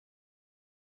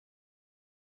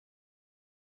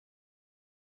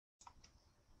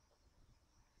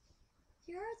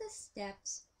Here are the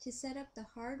steps to set up the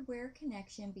hardware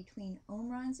connection between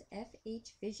Omron's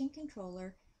FH Vision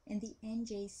Controller and the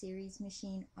NJ Series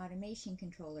Machine Automation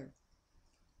Controller.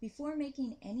 Before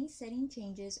making any setting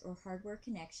changes or hardware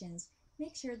connections,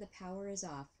 make sure the power is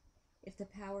off. If the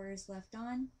power is left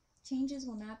on, changes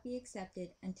will not be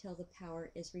accepted until the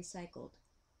power is recycled.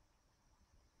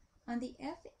 On the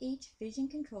FH Vision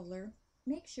Controller,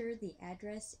 make sure the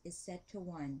address is set to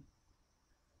 1.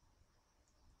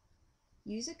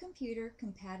 Use a computer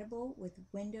compatible with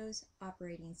Windows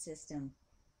operating system.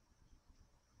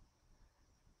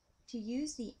 To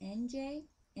use the NJ,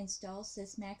 install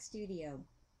Sysmac Studio.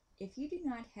 If you do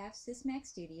not have Sysmac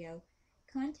Studio,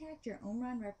 contact your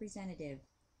Omron representative.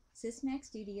 Sysmac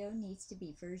Studio needs to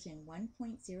be version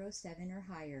 1.07 or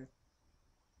higher.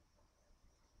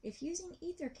 If using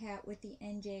EtherCAT with the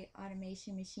NJ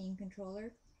Automation Machine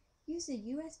Controller, use a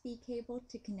USB cable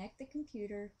to connect the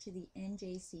computer to the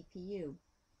NJ CPU.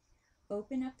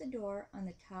 Open up the door on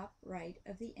the top right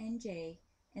of the NJ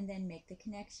and then make the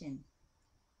connection.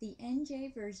 The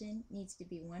NJ version needs to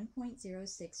be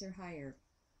 1.06 or higher.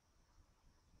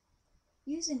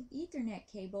 Use an Ethernet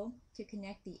cable to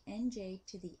connect the NJ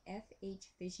to the FH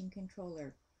Vision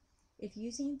Controller. If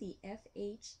using the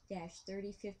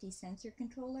FH-3050 sensor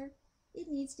controller, it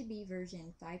needs to be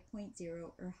version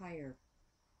 5.0 or higher.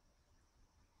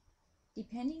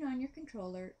 Depending on your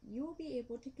controller, you will be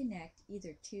able to connect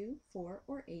either 2, 4,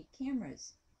 or 8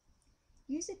 cameras.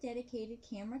 Use a dedicated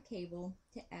camera cable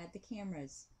to add the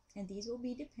cameras, and these will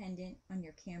be dependent on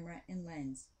your camera and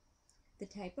lens. The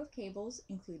type of cables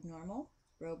include normal,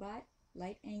 robot,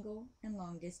 light angle, and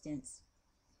long distance.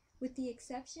 With the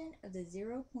exception of the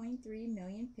 0.3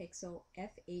 million pixel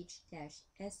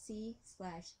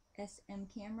FH-SC/SM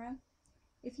camera,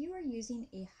 if you are using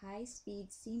a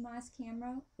high-speed CMOS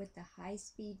camera with the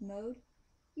high-speed mode,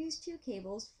 use 2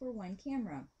 cables for 1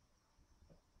 camera.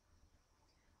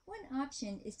 One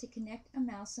option is to connect a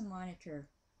mouse and monitor.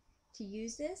 To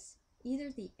use this,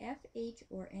 either the FH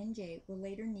or NJ will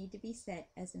later need to be set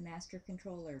as the master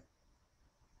controller.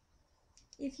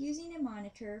 If using a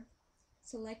monitor,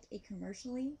 select a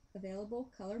commercially available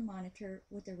color monitor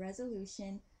with a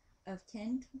resolution of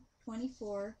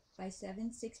 1024 by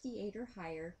 768 or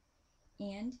higher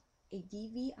and a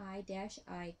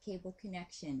DVI-I cable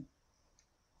connection.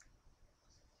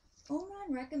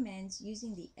 Omron recommends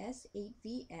using the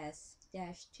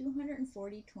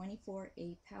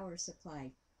S8VS-24024A power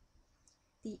supply.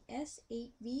 The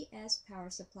S8VS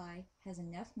power supply has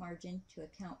enough margin to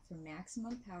account for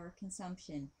maximum power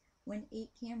consumption when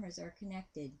 8 cameras are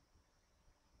connected.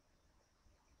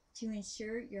 To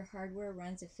ensure your hardware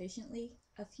runs efficiently,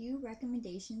 a few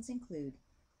recommendations include: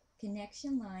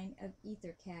 connection line of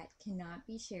EtherCAT cannot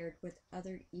be shared with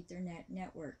other Ethernet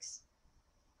networks.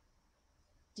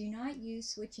 Do not use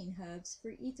switching hubs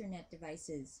for Ethernet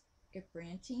devices. If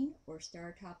branching or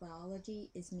star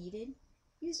topology is needed,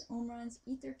 use Omron's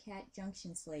EtherCAT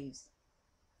junction slaves.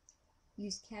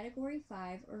 Use Category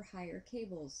 5 or higher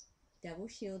cables, double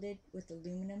shielded with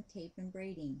aluminum tape and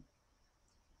braiding,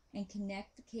 and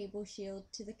connect the cable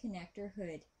shield to the connector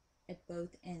hood at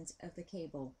both ends of the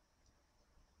cable.